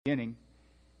beginning.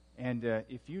 And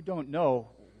if you don't know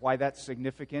why that's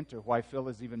significant or why Phil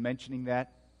is even mentioning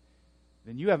that,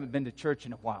 then you haven't been to church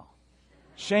in a while.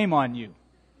 Shame on you.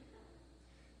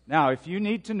 Now, if you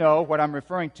need to know what I'm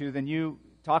referring to, then you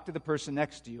talk to the person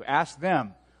next to you. Ask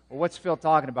them, well, what's Phil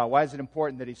talking about? Why is it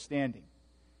important that he's standing?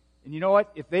 And you know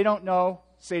what? If they don't know,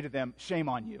 say to them, shame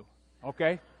on you.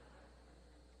 Okay?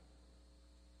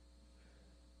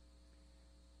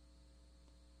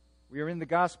 We are in the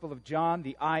Gospel of John,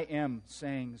 the I am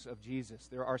sayings of Jesus.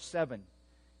 There are 7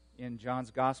 in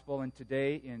John's Gospel, and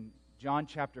today in John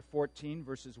chapter 14,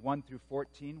 verses 1 through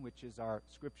 14, which is our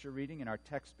scripture reading and our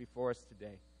text before us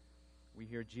today, we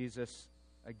hear Jesus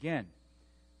again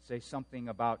say something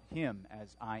about him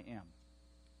as I am.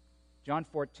 John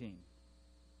 14.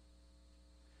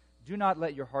 Do not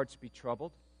let your hearts be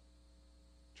troubled.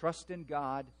 Trust in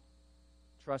God.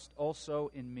 Trust also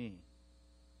in me.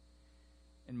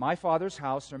 In my Father's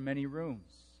house are many rooms.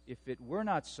 If it were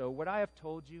not so, would I have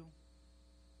told you?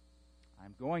 I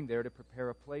am going there to prepare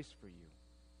a place for you.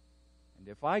 And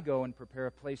if I go and prepare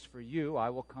a place for you, I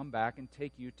will come back and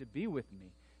take you to be with me,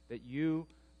 that you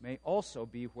may also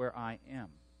be where I am.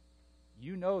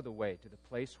 You know the way to the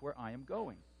place where I am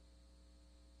going.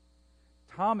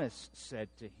 Thomas said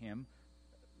to him,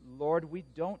 Lord, we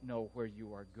don't know where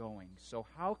you are going, so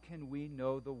how can we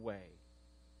know the way?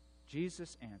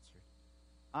 Jesus answered,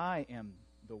 I am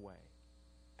the way,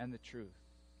 and the truth,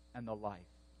 and the life.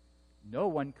 No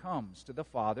one comes to the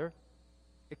Father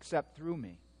except through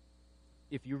me.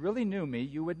 If you really knew me,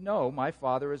 you would know my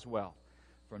Father as well.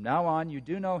 From now on, you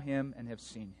do know him and have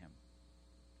seen him.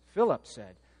 Philip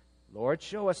said, Lord,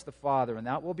 show us the Father, and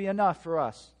that will be enough for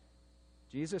us.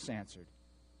 Jesus answered,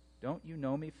 Don't you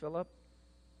know me, Philip?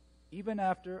 Even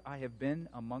after I have been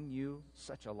among you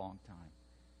such a long time.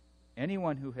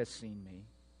 Anyone who has seen me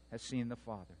has seen the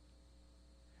Father.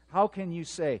 How can you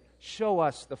say, show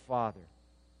us the Father?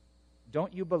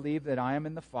 Don't you believe that I am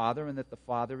in the Father and that the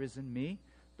Father is in me?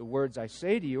 The words I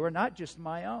say to you are not just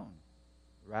my own.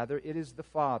 Rather, it is the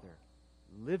Father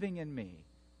living in me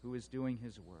who is doing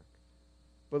his work.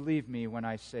 Believe me when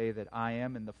I say that I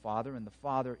am in the Father and the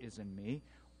Father is in me,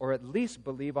 or at least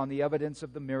believe on the evidence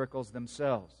of the miracles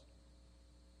themselves.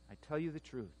 I tell you the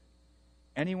truth.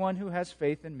 Anyone who has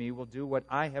faith in me will do what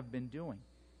I have been doing.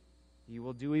 He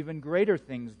will do even greater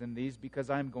things than these because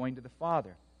I am going to the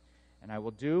Father. And I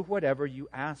will do whatever you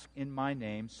ask in my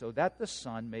name so that the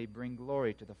Son may bring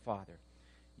glory to the Father.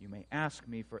 You may ask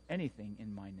me for anything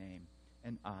in my name,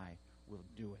 and I will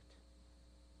do it.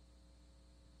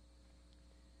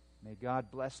 May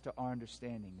God bless to our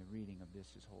understanding the reading of this,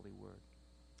 his holy word.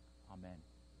 Amen.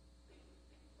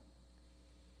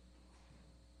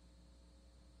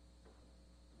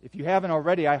 If you haven't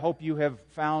already, I hope you have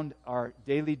found our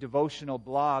daily devotional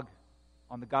blog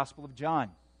on the Gospel of John.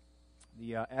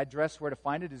 The address where to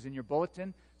find it is in your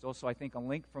bulletin. It's also, I think, a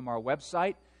link from our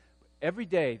website. Every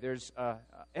day there's a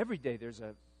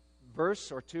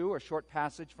verse or two or short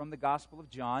passage from the Gospel of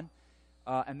John,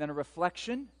 and then a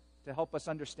reflection to help us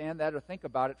understand that or think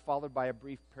about it, followed by a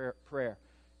brief prayer.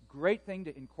 Great thing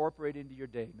to incorporate into your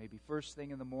day, maybe first thing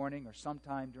in the morning or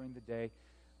sometime during the day,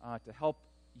 to help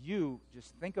you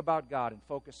just think about God and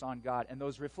focus on God. And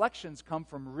those reflections come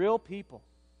from real people,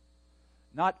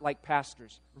 not like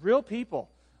pastors. Real people.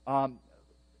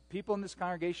 People in this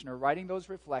congregation are writing those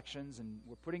reflections, and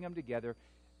we're putting them together,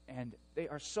 and they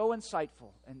are so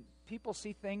insightful. And people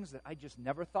see things that I just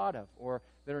never thought of, or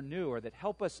that are new, or that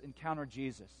help us encounter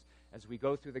Jesus as we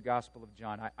go through the Gospel of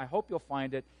John. I hope you'll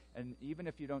find it, and even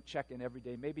if you don't check in every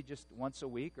day, maybe just once a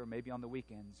week, or maybe on the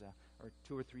weekends, or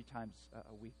 2 or 3 times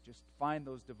a week, just find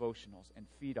those devotionals and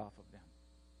feed off of them.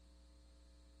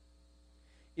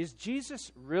 Is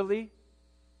Jesus really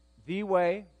the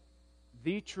way,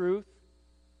 the truth,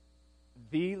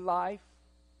 the life?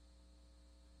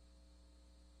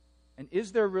 And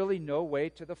is there really no way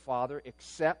to the Father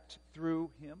except through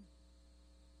him?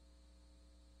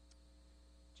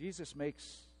 Jesus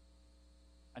makes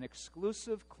an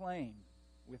exclusive claim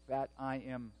with that I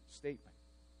am statement.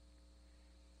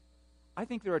 I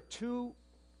think there are 2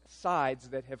 sides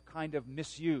that have kind of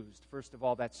misused, first of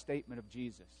all, that statement of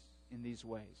Jesus in these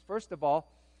ways. First of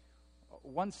all,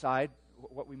 one side,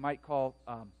 what we might call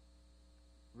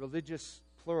religious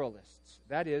pluralists.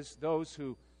 That is, those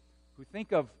who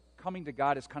think of coming to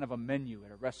God as kind of a menu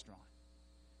at a restaurant.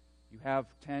 You have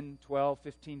 10, 12,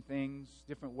 15 things,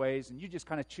 different ways, and you just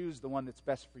kind of choose the one that's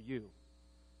best for you.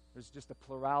 There's just a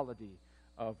plurality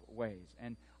of ways.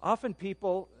 And often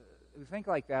people who think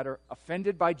like that are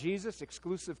offended by Jesus'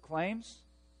 exclusive claims,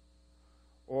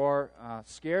 or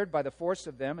scared by the force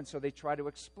of them, and so they try to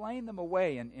explain them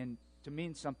away in to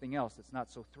mean something else that's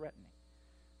not so threatening.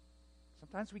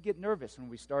 Sometimes we get nervous when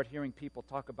we start hearing people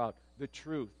talk about the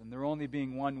truth and there only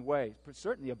being one way, but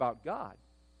certainly about God.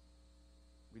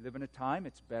 We live in a time,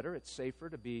 it's better, it's safer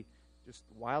to be just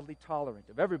wildly tolerant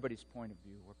of everybody's point of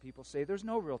view, where people say there's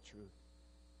no real truth.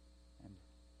 And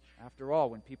after all,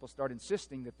 when people start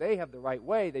insisting that they have the right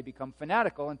way, they become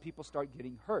fanatical and people start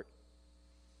getting hurt.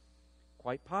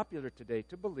 Quite popular today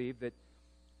to believe that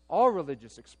all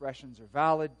religious expressions are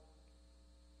valid,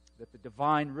 that the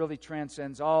divine really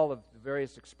transcends all of the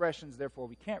various expressions, therefore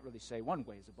we can't really say one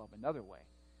way is above another way.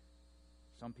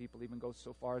 Some people even go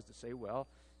so far as to say, well,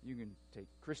 you can take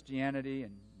Christianity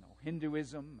and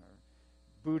Hinduism or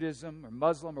Buddhism or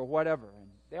Muslim or whatever, and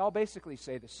they all basically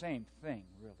say the same thing,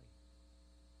 really.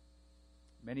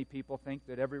 Many people think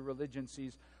that every religion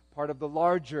sees part of the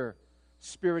larger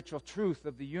spiritual truth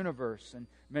of the universe, and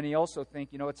many also think,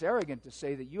 it's arrogant to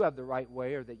say that you have the right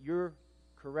way or that you're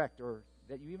correct or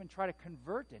that you even try to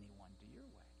convert anyone to your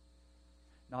way.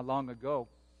 Not long ago,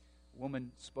 a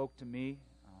woman spoke to me.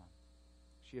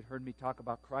 She had heard me talk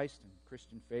about Christ and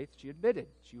Christian faith. She admitted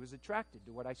she was attracted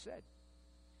to what I said.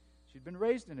 She'd been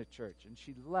raised in a church, and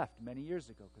she'd left many years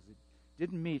ago because it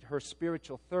didn't meet her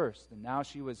spiritual thirst. And now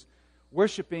she was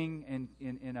worshiping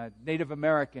in a Native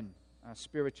American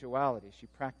spirituality. She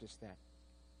practiced that.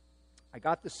 I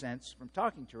got the sense from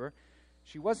talking to her,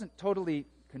 she wasn't totally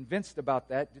convinced about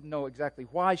that, didn't know exactly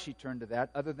why she turned to that,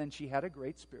 other than she had a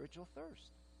great spiritual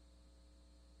thirst.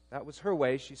 That was her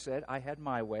way, she said. I had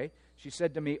my way. She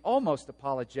said to me, almost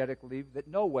apologetically, that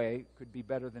no way could be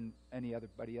better than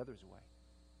anybody else's way.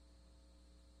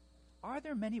 Are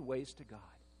there many ways to God?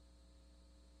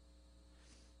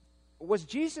 Was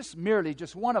Jesus merely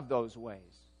just one of those ways?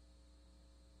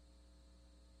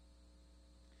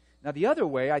 Now, the other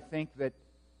way I think that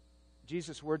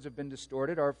Jesus' words have been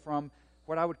distorted are from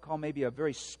what I would call maybe a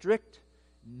very strict,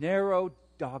 narrow,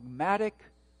 dogmatic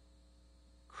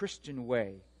Christian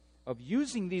way of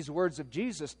using these words of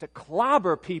Jesus to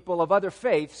clobber people of other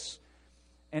faiths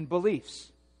and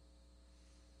beliefs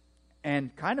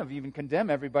and kind of even condemn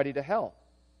everybody to hell.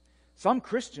 Some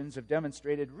Christians have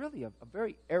demonstrated really a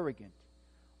very arrogant,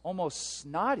 almost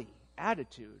snotty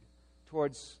attitude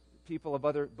towards people of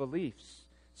other beliefs,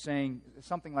 saying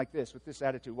something like this, with this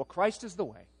attitude, well, Christ is the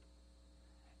way,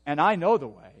 and I know the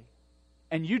way,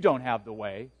 and you don't have the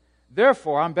way,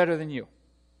 therefore I'm better than you.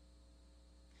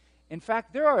 In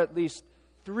fact, there are at least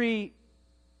 3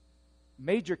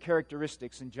 major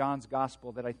characteristics in John's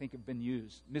gospel that I think have been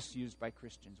misused by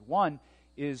Christians. One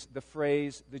is the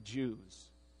phrase, the Jews.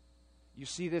 You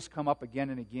see this come up again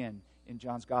and again in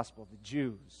John's gospel, the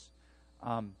Jews.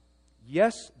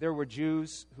 Yes, there were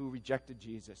Jews who rejected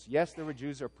Jesus. Yes, there were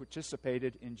Jews who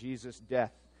participated in Jesus'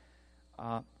 death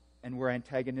and were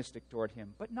antagonistic toward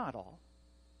him, but not all.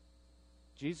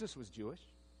 Jesus was Jewish.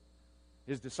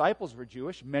 His disciples were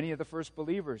Jewish. Many of the first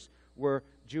believers were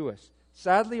Jewish.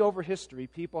 Sadly, over history,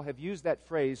 people have used that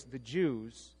phrase, the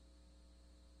Jews,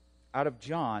 out of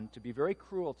John to be very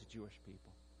cruel to Jewish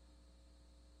people,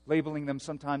 labeling them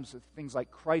sometimes with things like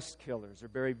Christ killers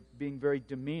or being very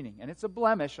demeaning. And it's a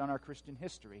blemish on our Christian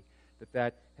history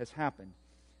that has happened.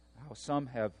 How some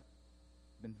have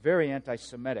been very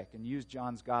anti-Semitic and used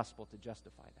John's gospel to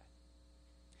justify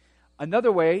that.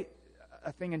 Another way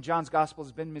a thing in John's gospel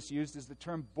has been misused is the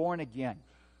term born again.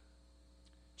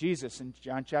 Jesus in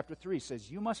John chapter 3 says,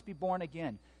 you must be born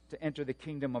again to enter the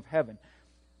kingdom of heaven.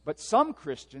 But some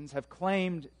Christians have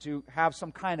claimed to have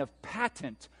some kind of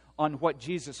patent on what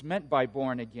Jesus meant by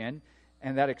born again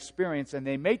and that experience, and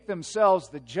they make themselves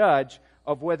the judge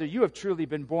of whether you have truly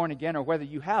been born again or whether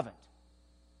you haven't.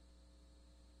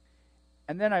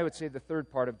 And then I would say the third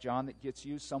part of John that gets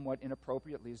used somewhat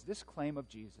inappropriately is this claim of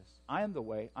Jesus. I am the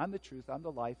way, I'm the truth, I'm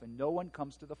the life, and no one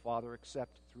comes to the Father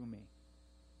except through me.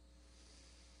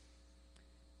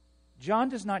 John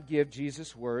does not give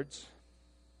Jesus' words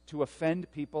to offend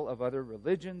people of other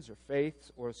religions or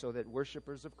faiths or so that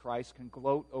worshipers of Christ can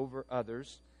gloat over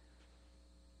others.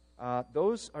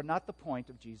 Those are not the point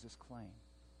of Jesus' claim.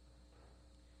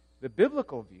 The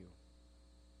biblical view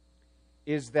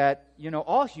is that,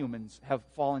 all humans have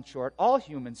fallen short, all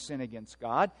humans sin against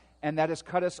God, and that has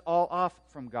cut us all off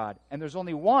from God. And there's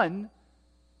only one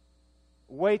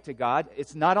way to God.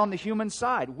 It's not on the human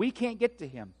side. We can't get to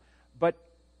Him. But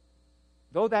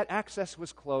though that access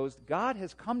was closed, God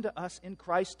has come to us in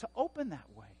Christ to open that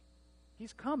way.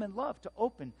 He's come in love to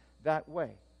open that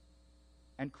way.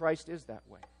 And Christ is that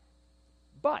way.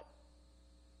 But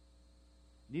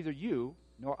neither you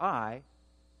nor I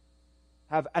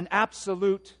have an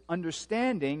absolute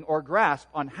understanding or grasp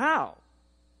on how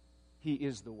He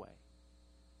is the way.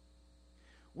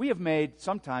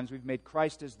 Sometimes we've made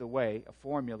Christ as the way, a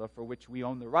formula for which we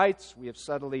own the rights. We have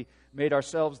subtly made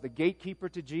ourselves the gatekeeper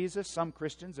to Jesus. Some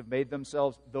Christians have made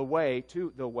themselves the way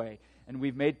to the way. And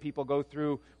we've made people go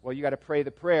through, well, you got to pray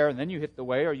the prayer, and then you hit the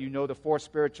way, or you know the 4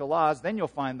 spiritual laws, then you'll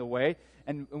find the way.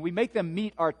 And we make them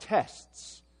meet our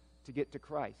tests to get to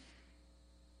Christ.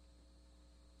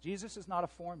 Jesus is not a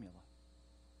formula.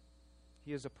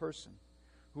 He is a person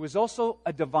who is also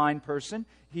a divine person.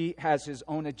 He has his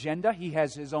own agenda. He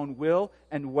has his own will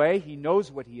and way. He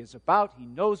knows what he is about. He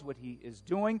knows what he is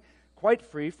doing. Quite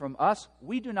free from us.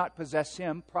 We do not possess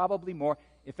him. Probably more,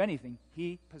 if anything,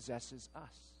 he possesses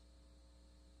us.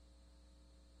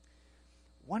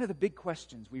 One of the big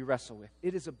questions we wrestle with,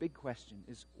 it is a big question,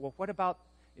 is, well, what about,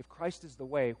 if Christ is the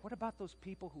way, what about those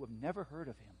people who have never heard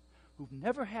of him, who've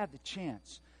never had the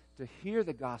chance to hear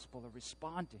the gospel or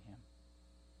respond to him?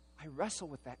 I wrestle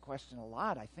with that question a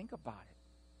lot. I think about it.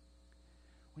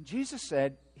 When Jesus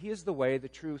said, he is the way, the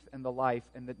truth, and the life,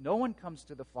 and that no one comes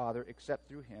to the Father except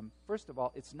through him, first of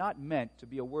all, it's not meant to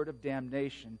be a word of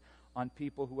damnation on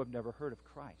people who have never heard of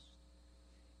Christ.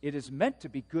 It is meant to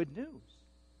be good news.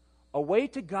 A way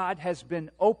to God has been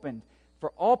opened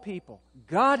for all people.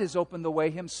 God has opened the way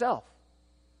himself.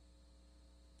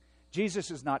 Jesus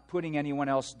is not putting anyone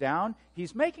else down.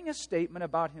 He's making a statement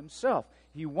about himself.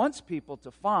 He wants people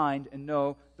to find and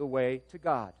know the way to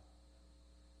God.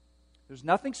 There's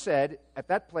nothing said at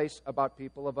that place about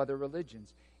people of other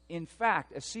religions. In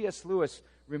fact, as C.S. Lewis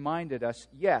reminded us,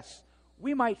 yes,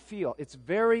 we might feel it's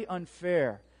very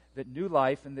unfair that new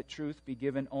life and that truth be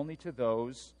given only to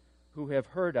those who have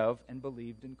heard of and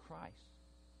believed in Christ.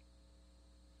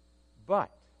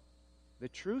 But the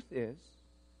truth is,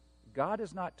 God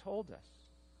has not told us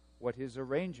what his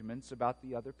arrangements about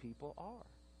the other people are.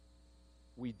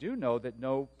 We do know that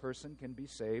no person can be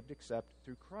saved except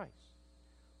through Christ.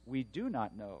 We do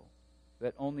not know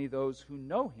that only those who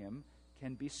know him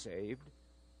can be saved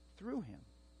through him.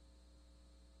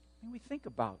 We think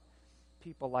about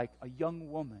people like a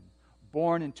young woman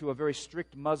born into a very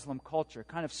strict Muslim culture,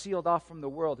 kind of sealed off from the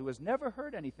world, who has never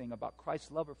heard anything about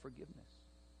Christ's love or forgiveness.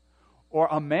 Or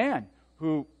a man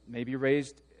who may be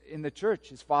raised in the church.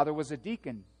 His father was a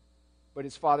deacon, but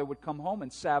his father would come home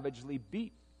and savagely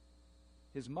beat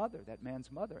his mother, that man's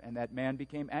mother, and that man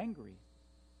became angry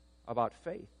about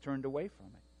faith, turned away from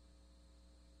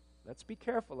it. Let's be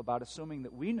careful about assuming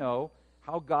that we know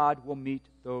how God will meet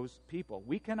those people.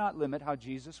 We cannot limit how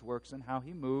Jesus works and how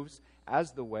he moves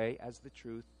as the way, as the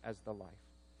truth, as the life.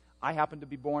 I happen to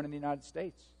be born in the United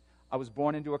States. I was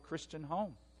born into a Christian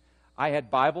home. I had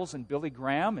Bibles and Billy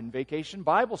Graham and Vacation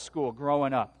Bible School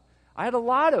growing up. I had a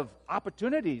lot of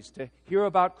opportunities to hear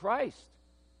about Christ.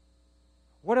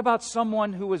 What about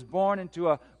someone who was born into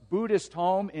a Buddhist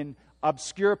home in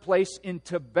obscure place in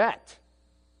Tibet?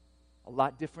 A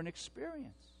lot different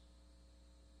experience.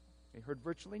 They heard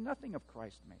virtually nothing of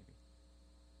Christ, maybe.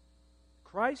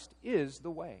 Christ is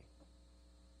the way.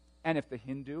 And if the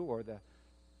Hindu or the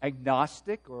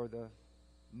agnostic or the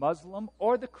Muslim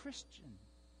or the Christian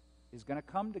is going to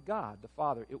come to God, the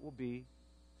Father, it will be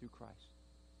through Christ.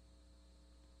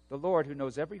 The Lord, who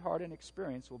knows every heart and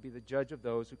experience, will be the judge of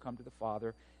those who come to the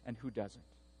Father and who doesn't.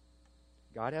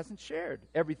 God hasn't shared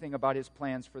everything about his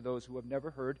plans for those who have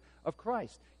never heard of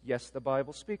Christ. Yes, the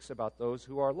Bible speaks about those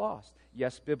who are lost.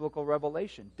 Yes, biblical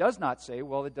revelation does not say,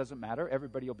 well, it doesn't matter,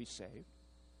 everybody will be saved.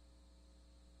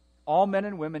 All men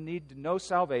and women need to know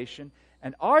salvation,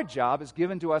 and our job, as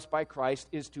given to us by Christ,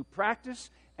 is to practice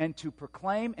and to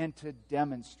proclaim and to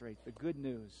demonstrate the good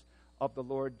news of the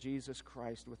Lord Jesus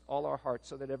Christ with all our hearts,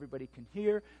 so that everybody can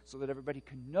hear, so that everybody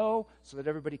can know, so that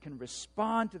everybody can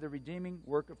respond to the redeeming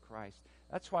work of Christ.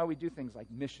 That's why we do things like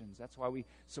missions. That's why we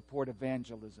support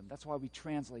evangelism. That's why we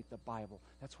translate the Bible.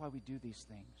 That's why we do these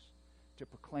things, to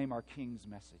proclaim our King's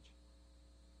message.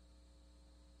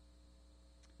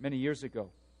 Many years ago,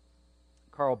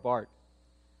 Karl Barth,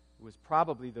 who was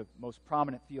probably the most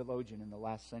prominent theologian in the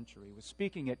last century, was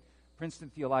speaking at Princeton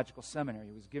Theological Seminary.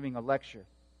 He was giving a lecture.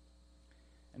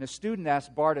 And a student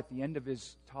asked Barth at the end of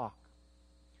his talk,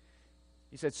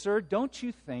 he said, "Sir, don't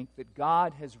you think that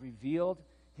God has revealed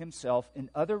himself in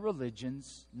other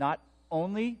religions, not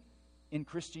only in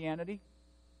Christianity?"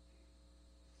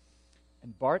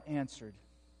 And Barth answered,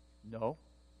 "No.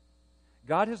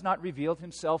 God has not revealed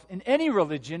himself in any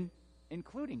religion,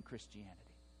 including Christianity."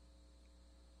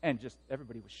 And just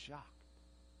everybody was shocked.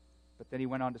 But then he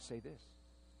went on to say this: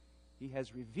 He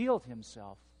has revealed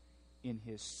himself in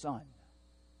his Son.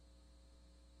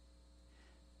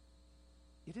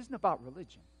 It isn't about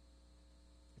religion.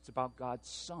 It's about God's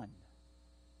Son.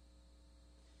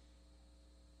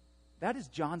 That is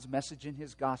John's message in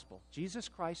his gospel. Jesus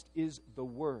Christ is the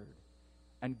Word,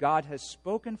 and God has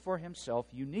spoken for himself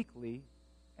uniquely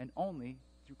and only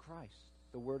through Christ,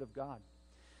 the Word of God.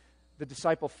 The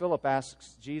disciple Philip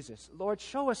asks Jesus, Lord,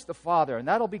 show us the Father, and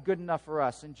that'll be good enough for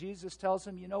us. And Jesus tells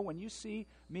him, when you see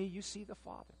me, you see the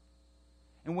Father.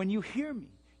 And when you hear me,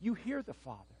 you hear the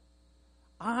Father.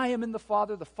 I am in the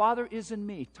Father is in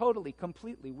me. Totally,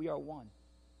 completely, we are one.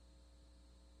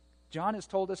 John has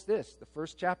told us this, the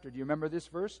first chapter. Do you remember this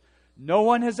verse? No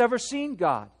one has ever seen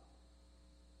God.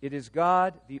 It is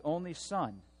God, the only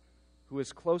Son, who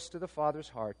is close to the Father's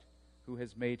heart, who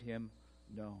has made him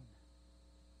known.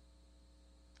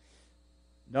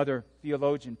 Another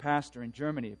theologian, pastor in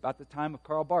Germany, about the time of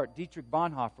Karl Barth, Dietrich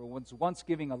Bonhoeffer, was once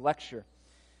giving a lecture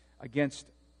against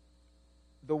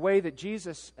the way that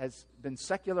Jesus has been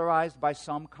secularized by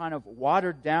some, kind of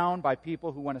watered down by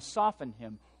people who want to soften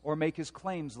him or make his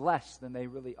claims less than they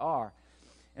really are.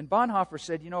 And Bonhoeffer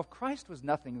said, if Christ was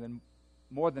nothing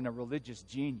more than a religious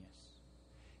genius,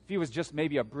 if he was just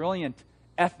maybe a brilliant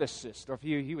ethicist, or if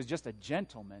he was just a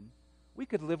gentleman, we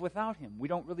could live without him. We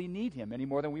don't really need him any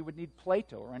more than we would need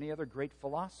Plato or any other great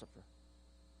philosopher.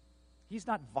 He's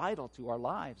not vital to our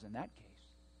lives in that case.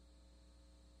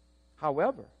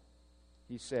 However,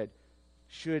 he said,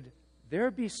 should there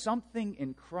be something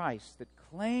in Christ that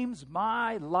claims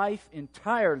my life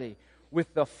entirely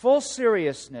with the full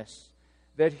seriousness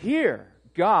that here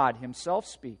God himself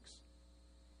speaks,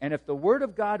 and if the Word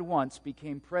of God once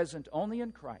became present only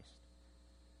in Christ,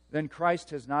 then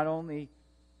Christ has not only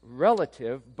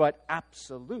relative but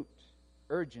absolute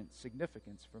urgent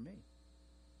significance for me.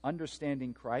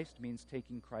 Understanding Christ means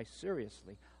taking Christ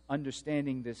seriously.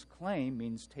 Understanding this claim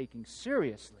means taking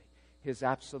seriously his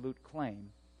absolute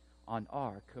claim on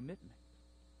our commitment.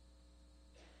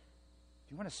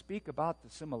 If you want to speak about the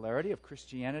similarity of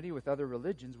Christianity with other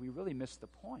religions, we really miss the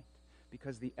point,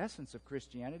 because the essence of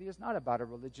Christianity is not about a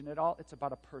religion at all. It's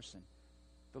about a person,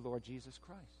 the Lord Jesus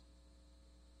Christ.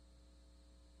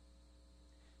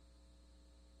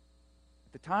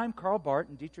 At the time, Karl Barth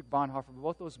and Dietrich Bonhoeffer,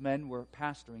 both those men were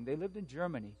pastoring. They lived in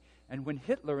Germany. And when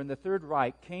Hitler in the Third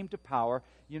Reich came to power,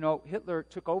 Hitler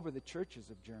took over the churches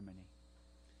of Germany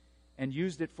and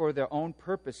used it for their own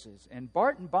purposes. And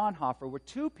Barth and Bonhoeffer were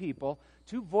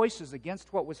two voices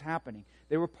against what was happening.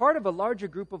 They were part of a larger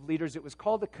group of leaders. It was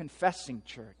called the Confessing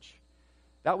Church.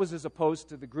 That was as opposed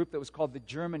to the group that was called the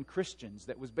German Christians,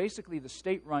 that was basically the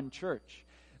state-run church.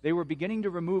 They were beginning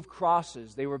to remove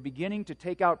crosses. They were beginning to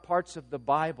take out parts of the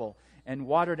Bible and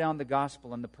water down the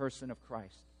gospel and the person of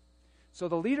Christ. So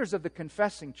the leaders of the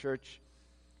Confessing Church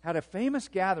had a famous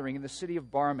gathering in the city of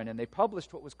Barmen, and they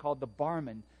published what was called the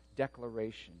Barmen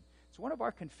Declaration. It's one of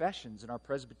our confessions in our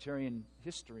Presbyterian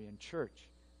history and church.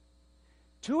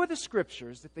 Two of the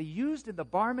scriptures that they used in the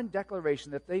Barmen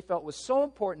Declaration that they felt was so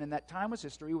important in that time was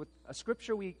history, with a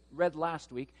scripture we read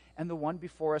last week and the one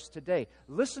before us today.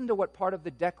 Listen to what part of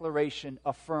the declaration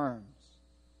affirms.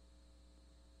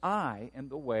 I am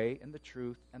the way and the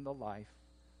truth and the life.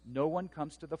 No one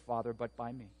comes to the Father but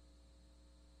by me.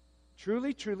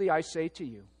 Truly, truly, I say to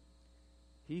you,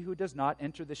 he who does not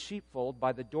enter the sheepfold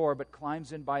by the door but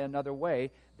climbs in by another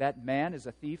way, that man is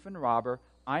a thief and robber.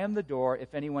 I am the door.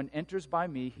 If anyone enters by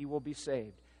me, he will be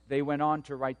saved. They went on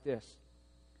to write this.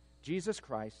 Jesus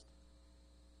Christ,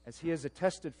 as he has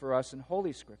attested for us in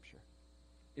Holy Scripture,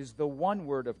 is the one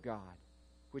Word of God,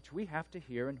 which we have to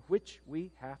hear and which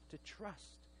we have to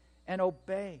trust and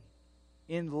obey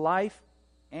in life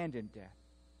and in death.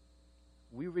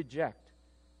 We reject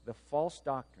the false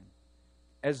doctrine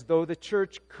as though the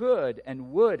church could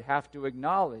and would have to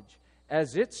acknowledge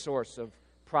as its source of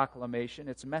proclamation,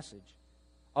 its message,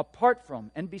 apart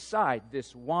from and beside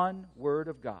this one Word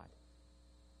of God,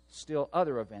 still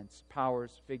other events,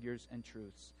 powers, figures, and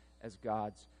truths as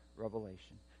God's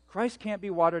revelation. Christ can't be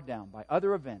watered down by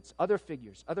other events, other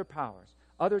figures, other powers,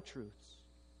 other truths.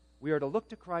 We are to look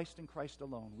to Christ and Christ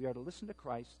alone. We are to listen to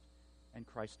Christ and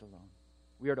Christ alone.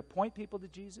 We are to point people to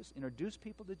Jesus, introduce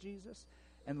people to Jesus,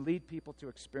 and lead people to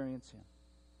experience Him.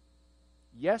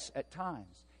 Yes, at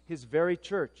times, His very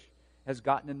church has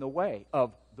gotten in the way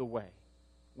of the way.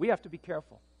 We have to be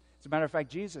careful. As a matter of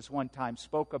fact, Jesus one time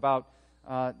spoke about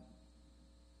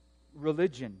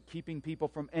religion keeping people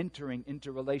from entering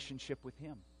into relationship with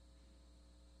Him.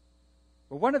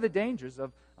 But one of the dangers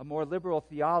of a more liberal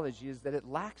theology is that it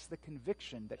lacks the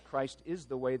conviction that Christ is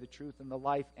the way, the truth, and the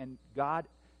life, and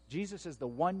Jesus is the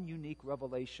one unique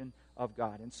revelation of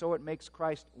God. And so it makes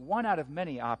Christ one out of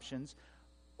many options,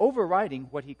 overriding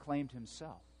what He claimed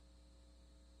Himself.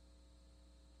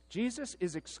 Jesus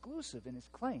is exclusive in His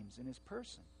claims, in His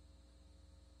person.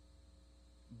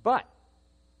 But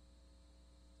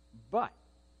But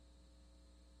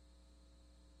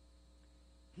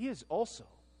he is also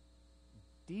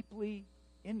deeply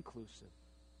inclusive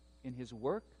in his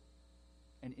work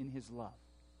and in his love.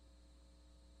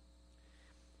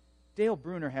 Dale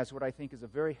Bruner has what I think is a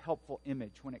very helpful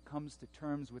image when it comes to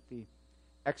terms with the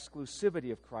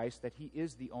exclusivity of Christ, that he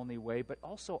is the only way, but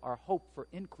also our hope for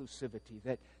inclusivity,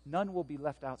 that none will be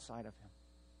left outside of him.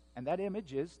 And that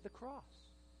image is the cross.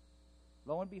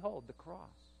 Lo and behold, the cross.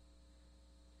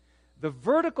 The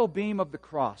vertical beam of the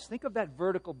cross. Think of that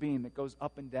vertical beam that goes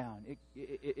up and down.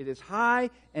 It is high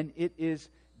and it is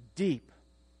deep.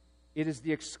 It is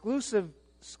the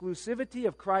exclusivity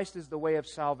of Christ as the way of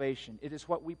salvation. It is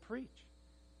what we preach.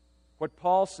 What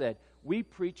Paul said, we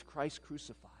preach Christ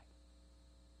crucified.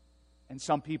 And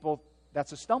some people,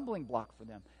 that's a stumbling block for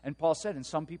them. And Paul said, and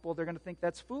some people, they're going to think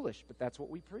that's foolish, but that's what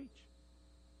we preach.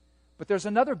 But there's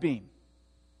another beam.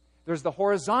 There's the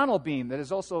horizontal beam that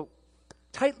is also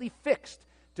tightly fixed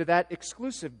to that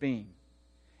exclusive beam.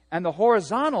 And the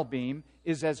horizontal beam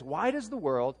is as wide as the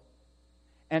world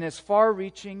and as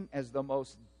far-reaching as the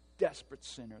most desperate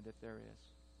sinner that there is.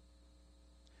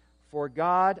 For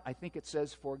God, I think it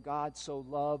says, for God so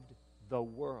loved the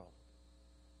world.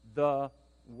 The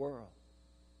world.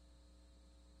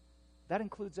 That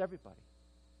includes everybody.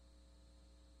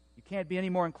 You can't be any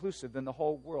more inclusive than the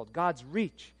whole world. God's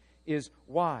reach is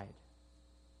wide.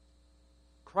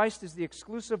 Christ is the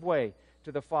exclusive way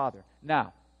to the Father.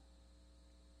 Now,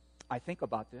 I think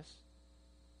about this.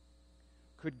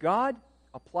 Could God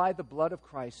apply the blood of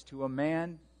Christ to a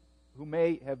man who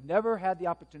may have never had the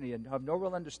opportunity and have no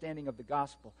real understanding of the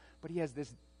gospel, but he has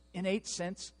this innate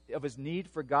sense of his need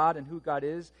for God and who God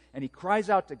is, and he cries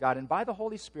out to God, and by the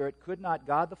Holy Spirit, could not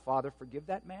God the Father forgive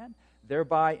that man,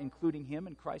 thereby including him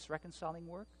in Christ's reconciling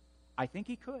work? I think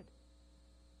he could.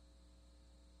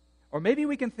 Or maybe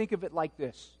we can think of it like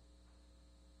this.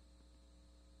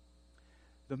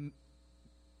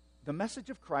 The message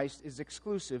of Christ is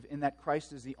exclusive in that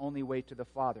Christ is the only way to the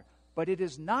Father. But it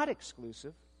is not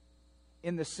exclusive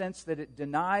in the sense that it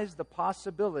denies the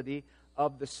possibility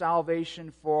of the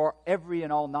salvation for every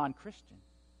and all non-Christian.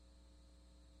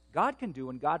 God can do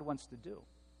what God wants to do.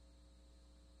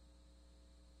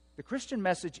 The Christian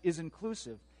message is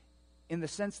inclusive in the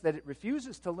sense that it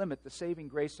refuses to limit the saving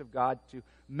grace of God to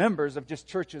members of just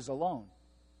churches alone.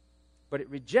 But it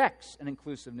rejects an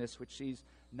inclusiveness which sees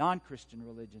non-Christian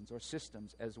religions or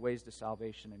systems as ways to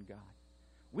salvation in God.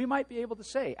 We might be able to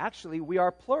say, actually, we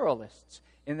are pluralists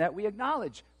in that we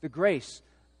acknowledge the grace,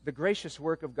 the gracious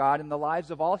work of God in the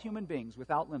lives of all human beings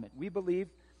without limit. We believe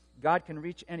God can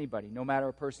reach anybody, no matter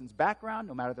a person's background,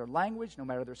 no matter their language, no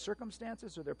matter their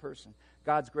circumstances or their person.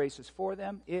 God's grace is for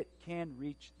them. It can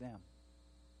reach them.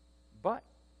 But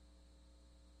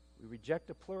we reject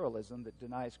a pluralism that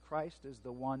denies Christ as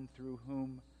the one through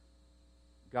whom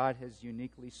God has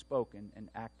uniquely spoken and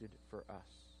acted for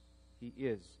us. He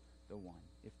is the one.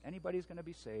 If anybody's going to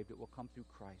be saved, it will come through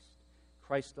Christ.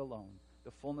 Christ alone.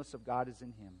 The fullness of God is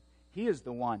in him. He is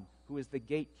the one who is the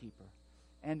gatekeeper.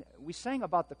 And we sang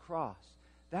about the cross.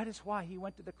 That is why he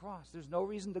went to the cross. There's no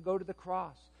reason to go to the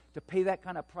cross, to pay that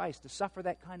kind of price, to suffer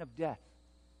that kind of death,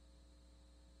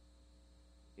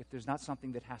 if there's not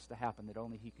something that has to happen that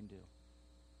only he can do.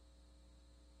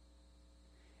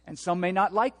 And some may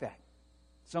not like that.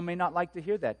 Some may not like to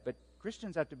hear that, but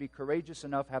Christians have to be courageous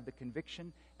enough, have the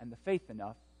conviction and the faith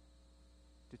enough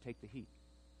to take the heat.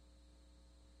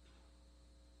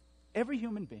 Every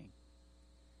human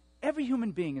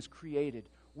being is created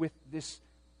with this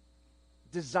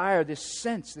desire, this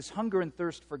sense, this hunger and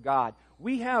thirst for God.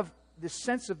 We have this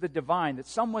sense of the divine, that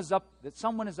someone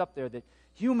is up there, that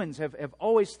humans have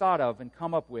always thought of and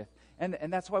come up with.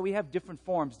 And that's why we have different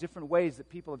forms, different ways that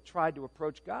people have tried to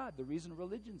approach God. The reason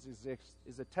religions exist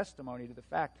is a testimony to the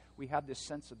fact we have this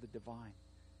sense of the divine.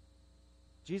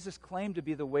 Jesus claimed to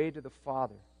be the way to the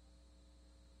Father.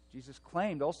 Jesus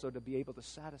claimed also to be able to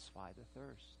satisfy the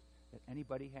thirst that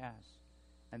anybody has,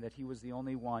 and that he was the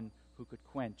only one who could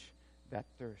quench that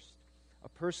thirst. A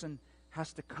person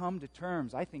has to come to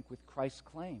terms, I think, with Christ's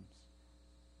claims.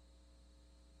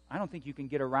 I don't think you can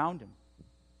get around him.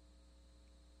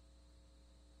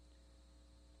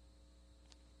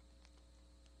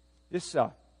 I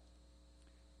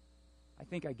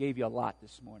think I gave you a lot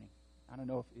this morning. I don't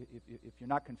know if you're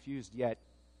not confused yet.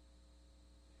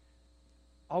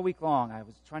 All week long, I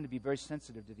was trying to be very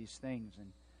sensitive to these things,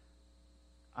 and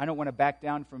I don't want to back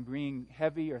down from bringing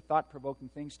heavy or thought-provoking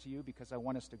things to you because I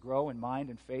want us to grow in mind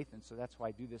and faith, and so that's why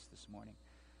I do this morning.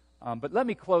 But let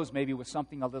me close maybe with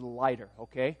something a little lighter,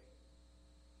 okay?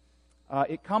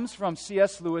 It comes from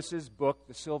C.S. Lewis's book,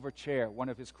 The Silver Chair, one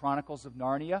of his Chronicles of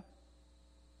Narnia.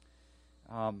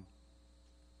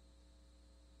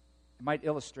 I might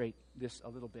illustrate this a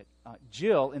little bit.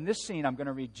 Jill, in this scene I'm going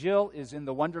to read, Jill is in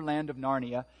the wonderland of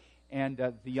Narnia, and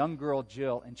the young girl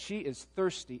Jill, and she is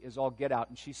thirsty as all get out,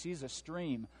 and she sees a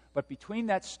stream. But between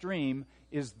that stream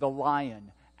is the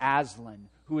lion, Aslan,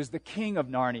 who is the king of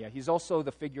Narnia. He's also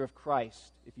the figure of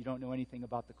Christ, if you don't know anything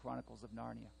about the Chronicles of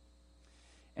Narnia.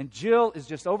 And Jill is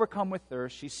just overcome with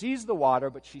thirst. She sees the water,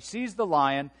 but she sees the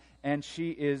lion, and she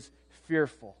is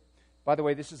fearful. By the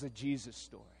way, this is a Jesus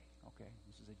story. Okay,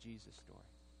 this is a Jesus story.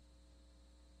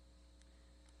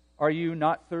 "Are you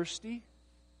not thirsty?"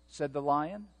 said the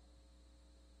lion.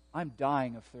 "I'm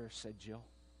dying of thirst," said Jill.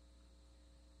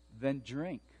 "Then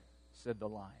drink," said the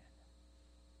lion.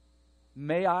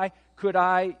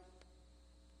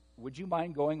 "Would you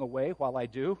mind going away while I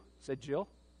do?" said Jill.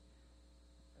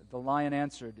 The lion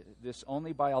answered this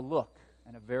only by a look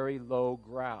and a very low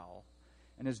growl.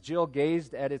 And as Jill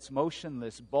gazed at its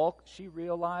motionless bulk, she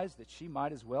realized that she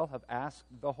might as well have asked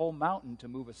the whole mountain to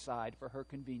move aside for her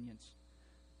convenience.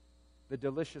 The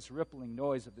delicious rippling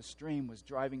noise of the stream was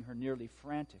driving her nearly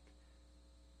frantic.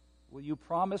 "Will you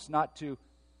promise not to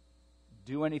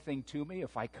do anything to me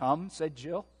if I come?" said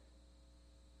Jill.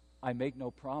 "I make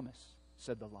no promise,"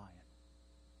 said the lion.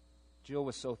 Jill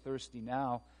was so thirsty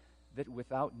now that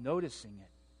without noticing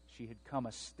it, she had come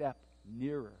a step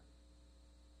nearer.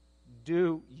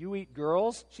 "Do you eat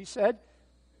girls?" she said.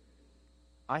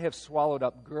 "I have swallowed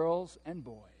up girls and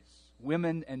boys,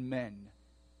 women and men,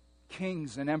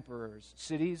 kings and emperors,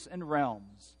 cities and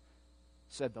realms,"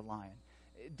 said the lion.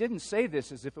 It didn't say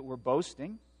this as if it were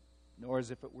boasting, nor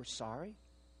as if it were sorry,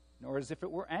 nor as if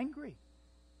it were angry.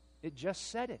 It just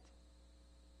said it.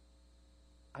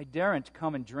 "I daren't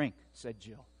come and drink," said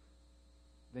Jill.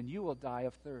 "Then you will die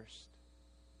of thirst,"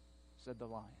 said the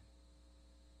lion.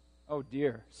 "Oh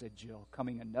dear," said Jill,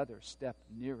 coming another step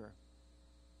nearer.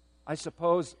 "I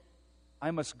suppose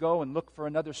I must go and look for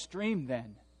another stream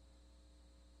then."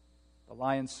 The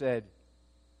lion said,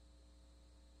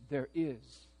 "There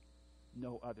is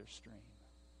no other stream."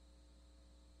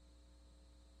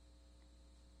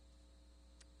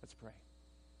 Let's pray.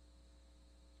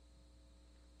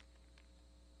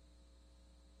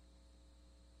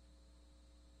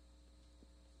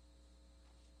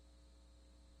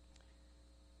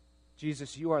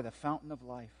 Jesus, you are the fountain of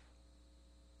life,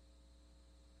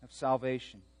 of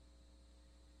salvation,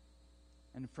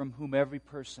 and from whom every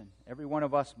person, every one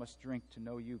of us must drink to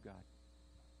know you, God.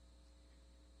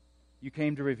 You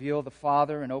came to reveal the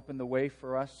Father and open the way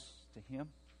for us to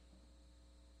Him.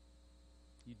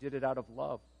 You did it out of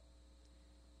love.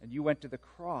 And you went to the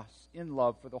cross in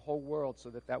love for the whole world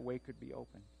so that that way could be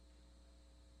opened.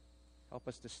 Help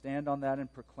us to stand on that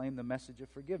and proclaim the message of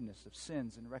forgiveness of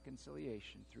sins and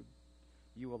reconciliation through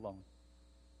you alone.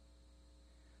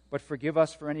 But forgive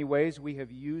us for any ways we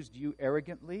have used you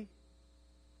arrogantly,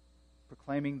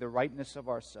 proclaiming the rightness of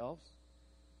ourselves.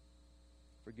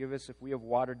 Forgive us if we have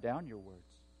watered down your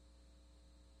words.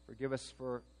 Forgive us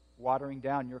for watering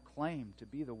down your claim to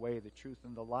be the way, the truth,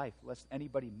 and the life, lest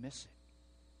anybody miss it.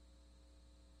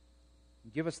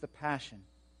 And give us the passion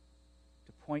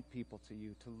to point people to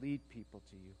you, to lead people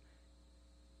to you.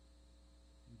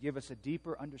 And give us a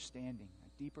deeper understanding,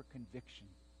 a deeper conviction,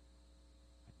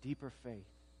 a deeper faith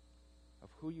of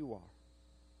who you are,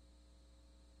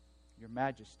 your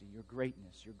majesty, your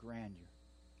greatness, your grandeur.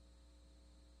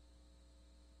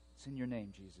 It's in your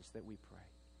name, Jesus, that we pray.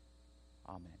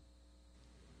 Amen.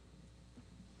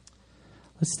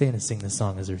 Let's stand and sing this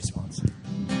song as a response.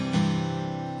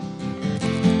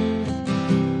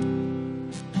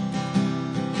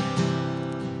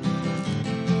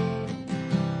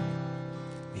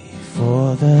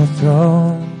 Before the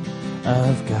throne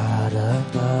of God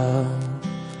above,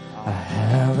 I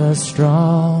have a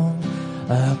strong,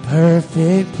 a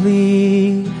perfect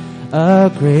plea,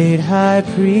 a great high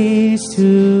priest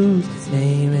whose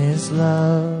name is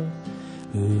love,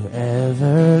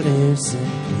 whoever lives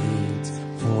and pleads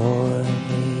for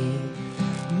me.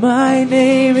 My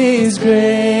name is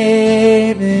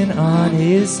graven on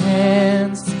his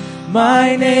hands,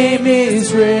 my name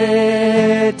is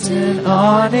written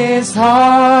on his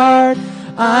heart.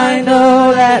 I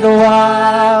know that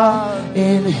while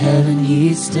in heaven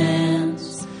he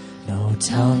stands, no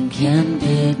tongue can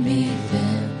bid me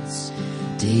thence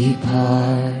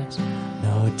depart.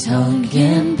 No tongue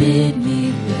can bid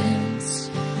me thence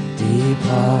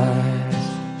depart.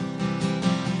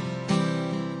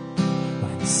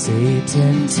 When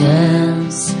Satan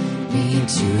tempts me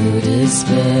to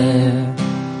despair,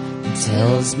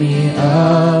 tells me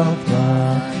of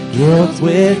the guilt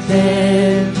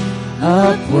within,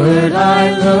 upward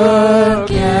I look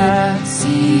and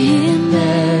see him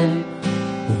there,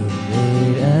 who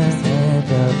made an end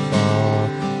of all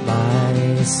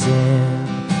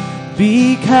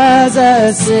was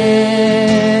a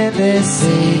sinless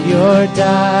Savior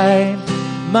died,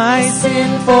 my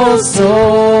sinful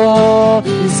soul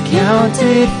is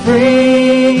counted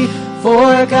free.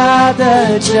 For God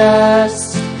the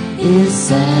just is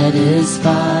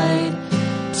satisfied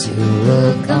to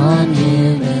look on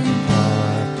him and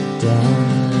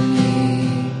pardon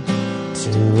me.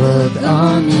 To look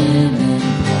on him and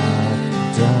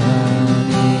pardon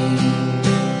me.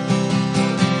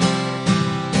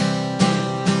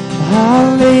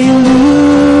 Hallelujah,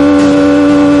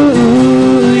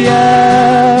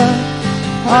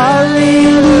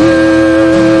 hallelujah.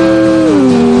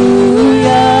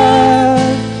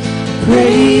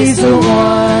 Praise the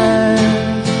one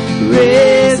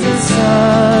risen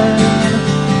Son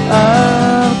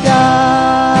of God.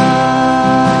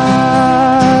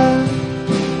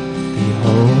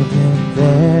 Behold him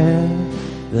there,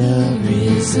 the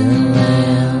risen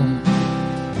Lamb,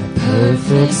 a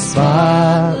perfect,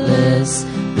 spotless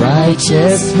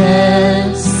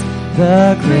righteousness, the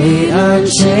great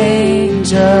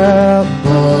unchangeable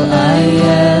I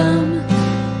am,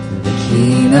 the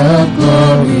King of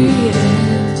glory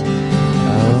and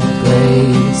of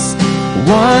grace.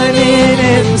 One in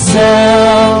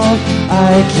himself,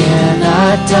 I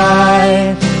cannot die.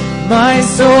 My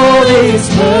soul is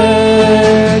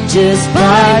purchased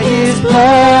by his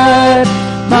blood.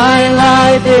 My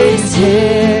life is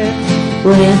hid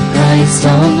with Christ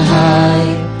on high,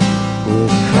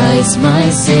 with Christ my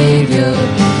Savior.